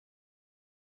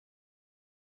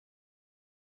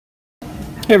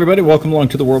Hey everybody, welcome along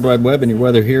to the World Wide Web and your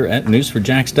weather here at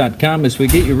newsforjax.com. As we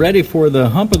get you ready for the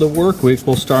hump of the work week,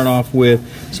 we'll start off with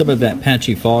some of that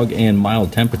patchy fog and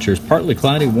mild temperatures. Partly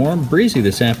cloudy, warm, breezy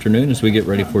this afternoon as we get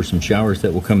ready for some showers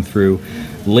that will come through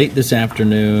late this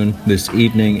afternoon, this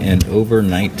evening, and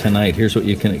overnight tonight. Here's what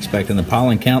you can expect in the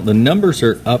pollen count. The numbers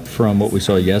are up from what we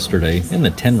saw yesterday in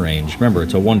the 10 range. Remember,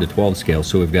 it's a 1 to 12 scale,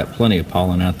 so we've got plenty of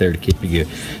pollen out there to keep you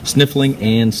sniffling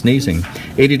and sneezing.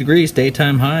 80 degrees,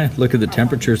 daytime high. Look at the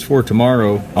temperatures for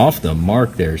tomorrow. Off the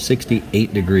mark there,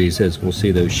 68 degrees as we'll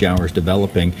see those showers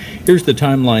developing. Here's the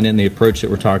timeline and the approach that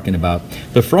we're talking about.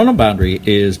 The frontal boundary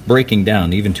is breaking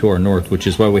down even to our north, which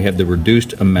is why we have the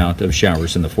reduced amount of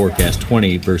showers in the forecast,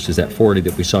 20 versus that 40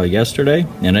 that we saw yesterday.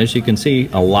 And as you can see,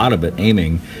 a lot of it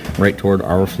aiming right toward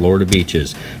our Florida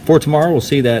beaches. For tomorrow, we'll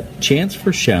see that chance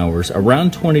for showers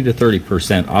around 20 to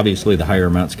 30%. Obviously, the higher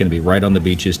amount's going to be right on the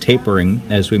beaches, tapering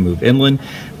as we move inland.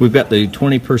 We've got the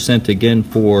 20% again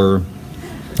for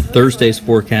Thursday's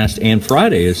forecast, and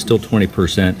Friday is still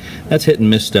 20%. That's hit and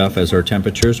miss stuff as our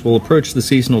temperatures will approach the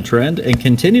seasonal trend and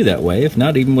continue that way, if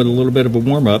not even with a little bit of a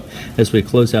warm-up as we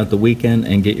close out the weekend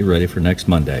and get you ready for next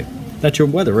Monday. That's your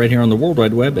weather right here on the World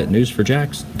Wide Web at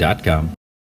newsforjax.com.